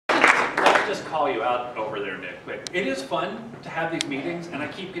just call you out over there, Nick, but it is fun to have these meetings, and I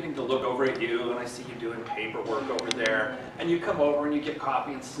keep getting to look over at you, and I see you doing paperwork over there, and you come over and you get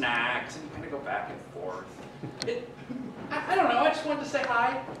coffee and snacks, and you kind of go back and forth. I don't know, I just wanted to say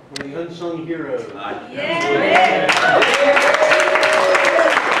hi. We're the Unsung Hero. Yeah!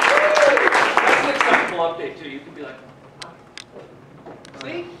 That's an acceptable update, too. You can be like,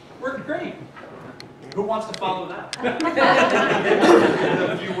 see, worked great. Who wants to follow that?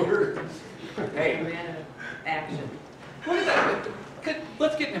 A few words. Hey. Action. Look at that.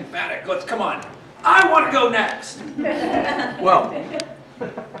 Let's get emphatic. Come on. I want to go next. Well,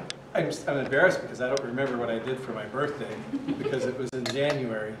 I'm embarrassed because I don't remember what I did for my birthday because it was in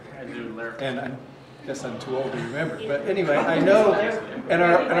January. And I guess I'm too old to remember. But anyway, I know, and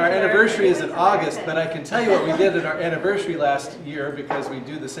our anniversary is in August, but I can tell you what we did at our anniversary last year because we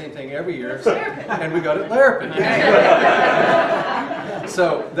do the same thing every year. So, and we go to Larapin.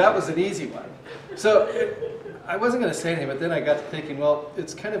 So that was an easy one. So I wasn't going to say anything, but then I got to thinking, well,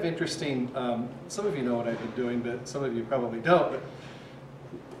 it's kind of interesting. Some of you know what I've been doing, but some of you probably don't. But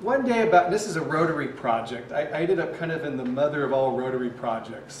one day this is a Rotary project. I ended up kind of in the mother of all Rotary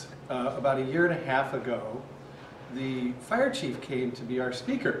projects. About a year and a half ago, the fire chief came to be our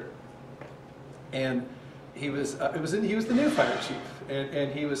speaker. And he was the new fire chief.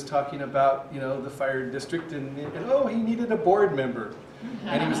 And he was talking about, you know, the fire district and oh, he needed a board member.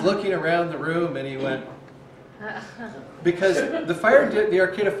 And he was looking around the room and he went, because the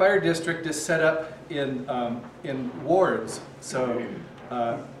Arcata Fire District is set up in wards. So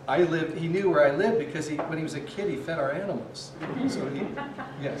he knew where I lived because when he was a kid, he fed our animals. So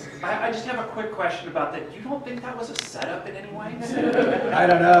yes. I just have a quick question about that. You don't think that was a setup in any way? I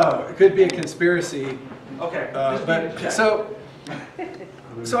don't know. It could be a conspiracy. Okay.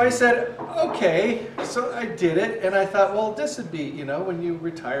 So I said, okay. So I did it, and I thought, well, this would be, you know, when you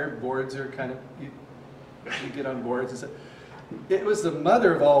retire, boards are kind of, you get on boards. And so, it was the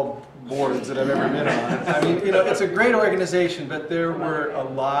mother of all boards that I've ever been on. I mean, you know, it's a great organization, but there were a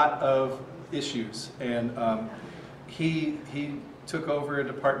lot of issues, and he took over a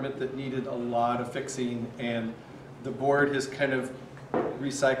department that needed a lot of fixing, and the board has kind of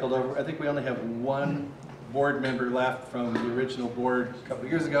recycled over. I think we only have one board member left from the original board a couple of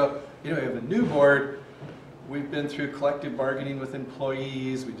years ago. You know, we have a new board. We've been through collective bargaining with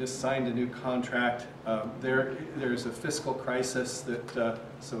employees. We just signed a new contract. There's a fiscal crisis that,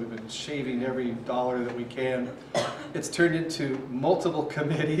 so we've been shaving every dollar that we can. It's turned into multiple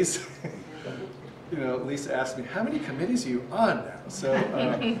committees. You know, Lisa asked me, how many committees are you on now? So,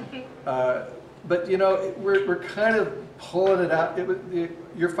 but you know, we're kind of pulling it out.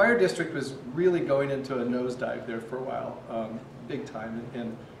 Your fire district was really going into a nosedive there for a while, big time.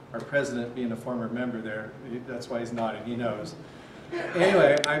 And our president, being a former member there, that's why he's nodding, he knows.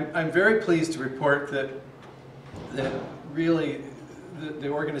 Anyway, I'm very pleased to report that really the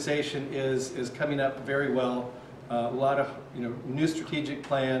organization is coming up very well. A lot of new strategic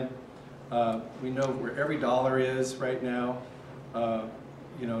plan. We know where every dollar is right now.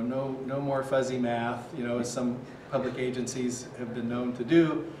 No more fuzzy math, as some public agencies have been known to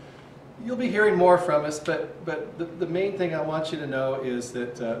do. You'll be hearing more from us, but the main thing I want you to know is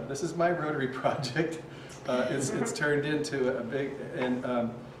that this is my Rotary project. It's turned into a big,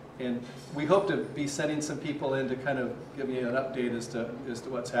 and we hope to be sending some people in to kind of give you an update as to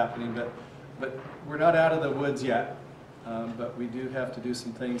what's happening. But we're not out of the woods yet. But we do have to do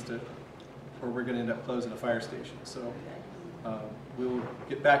some things or we're going to end up closing a fire station. So we'll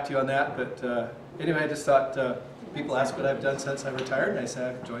get back to you on that. But anyway, I just thought. People ask what I've done since I retired, and I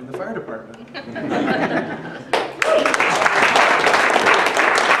said I've joined the fire department. And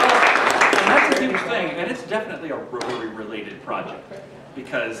that's a huge thing, and it's definitely a Rotary-related project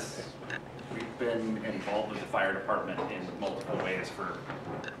because we've been involved with the fire department in multiple ways for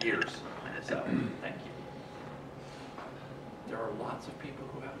years. So, thank you. There are lots of people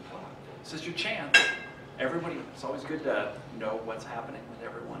who haven't talked. This is your chance. Everybody, it's always good to know what's happening with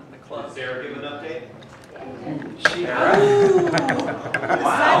everyone in the club. Did Sarah give an update? Sarah?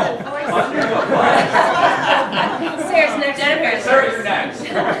 Wow. Sarah's next. Sarah, you're next.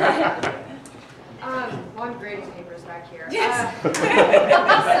 Well, I'm grading papers back here. Yes.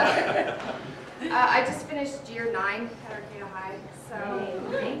 I just finished year 9 at Arcata High. So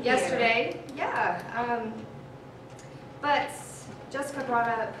yesterday, yeah. But Jessica brought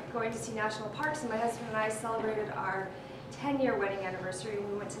up going to see national parks, and my husband and I celebrated our 10-year wedding anniversary.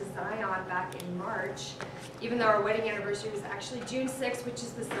 We went to Zion back in March, even though our wedding anniversary was actually June 6th, which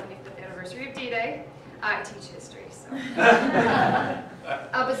is the 75th anniversary of D-Day. I teach history, so.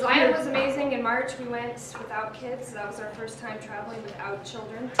 But Zion was amazing. In March, we went without kids. So that was our first time traveling without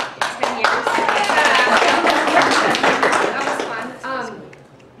children in 10 years. That was fun.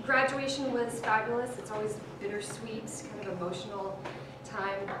 Graduation was fabulous. It's always bittersweet, kind of emotional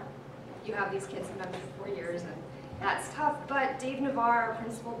time. You have these kids sometimes for 4 years, and that's tough. But Dave Navarre, our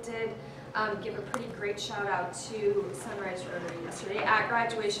principal, did give a pretty great shout out to Sunrise Rotary yesterday at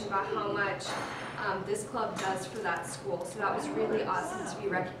graduation about how much this club does for that school. So that was really awesome to be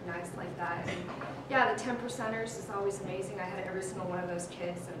recognized like that. And yeah, the 10%ers is always amazing. I had every single one of those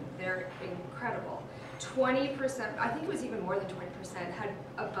kids, and they're incredible. 20%, I think it was even more than 20%, had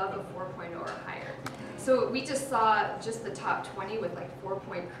above a 4.0 or higher. So we just saw just the top 20 with like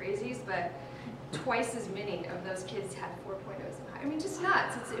 4-point crazies, but twice as many of those kids had 4.0s and higher. I mean, just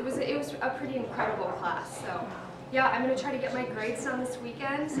nuts. It was a pretty incredible class. So yeah, I'm gonna try to get my grades done this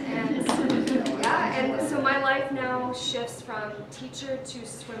weekend, and yeah, and so my life now shifts from teacher to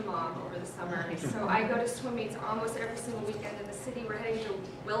swim mom over the summer. So I go to swim meets almost every single weekend in the city. We're heading to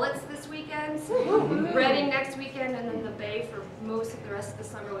Willits this weekend, Reading next weekend, and then the Bay for most of the rest of the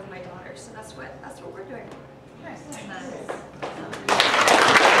summer with my daughter. So that's what we're doing.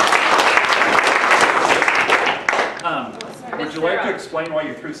 Would you like to explain why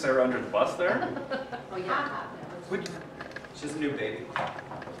you threw Sarah under the bus there? Oh, yeah. She's a new baby.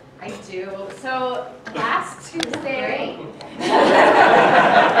 I do. So last Tuesday,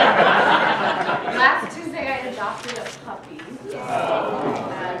 I adopted a puppy. His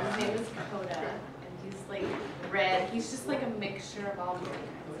name is Coda, and he's like red. He's just like a mixture of all different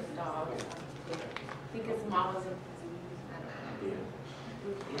kinds of dogs. I think his mom was a blue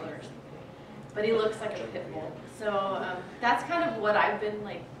dealer or something, but he looks like a pit bull. So that's kind of what I've been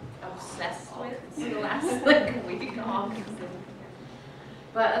like obsessed with for the last like week off.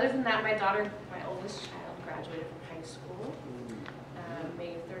 But other than that, my daughter, my oldest child, graduated from high school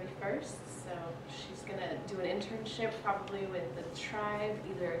May 31st. So she's gonna do an internship probably with the tribe.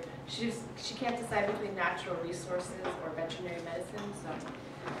 Either she can't decide between natural resources or veterinary medicine. So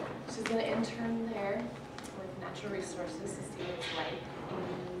she's gonna intern there with natural resources to see what it's like.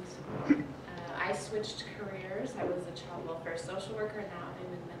 And I switched careers. I was a child welfare social worker, now I'm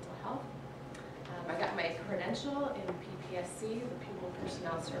in mental health. I got my credential in PPSC, the Pupil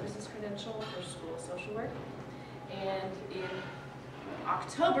Personnel Services credential for school social work. And in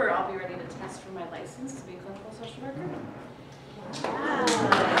October, I'll be ready to test for my license to be a clinical social worker.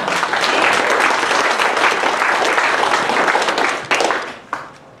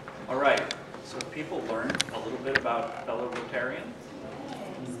 All right, so people learned a little bit about fellow Rotarians.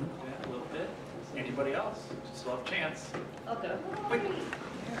 Yeah, a little bit. Anybody else? Still have a chance. I'll go. Wait.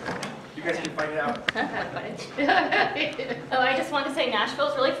 You guys can fight it out. Oh, I just want to say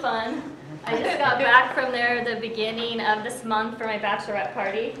Nashville's really fun. I just got back from there the beginning of this month for my bachelorette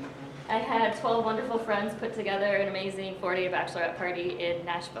party. I had 12 wonderful friends put together an amazing 4-day bachelorette party in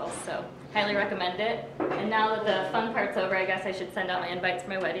Nashville, so highly recommend it. And now that the fun part's over, I guess I should send out my invites for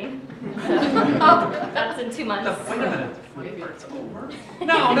my wedding. So, that's in 2 months. Wait a minute, the fun part's over?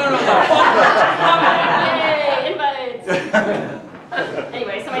 No. Yay, invites!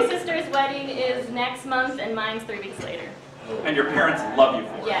 Anyway, so my sister's wedding is next month and mine's 3 weeks later. And your parents love you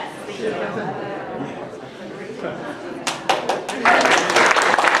for it. Yes, thank you.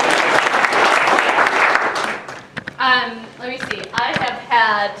 Let me see. I have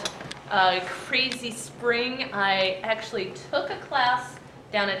had a crazy spring. I actually took a class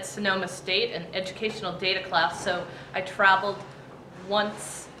down at Sonoma State, an educational data class, so I traveled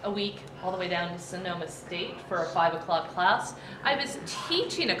once a week all the way down to Sonoma State for a 5 o'clock class. I was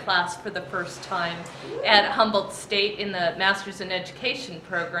teaching a class for the first time at Humboldt State in the Masters in Education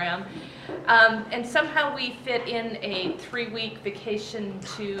program. And somehow we fit in a 3-week vacation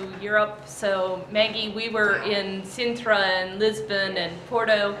to Europe. So Maggie, we were in Sintra and Lisbon and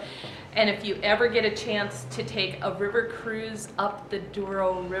Porto. And if you ever get a chance to take a river cruise up the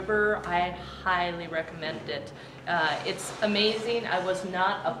Douro River, I highly recommend it. It's amazing. I was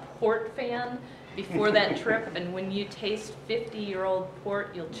not a port fan before that trip, and when you taste 50-year-old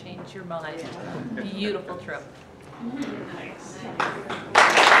port, you'll change your mind. Beautiful trip. Nice.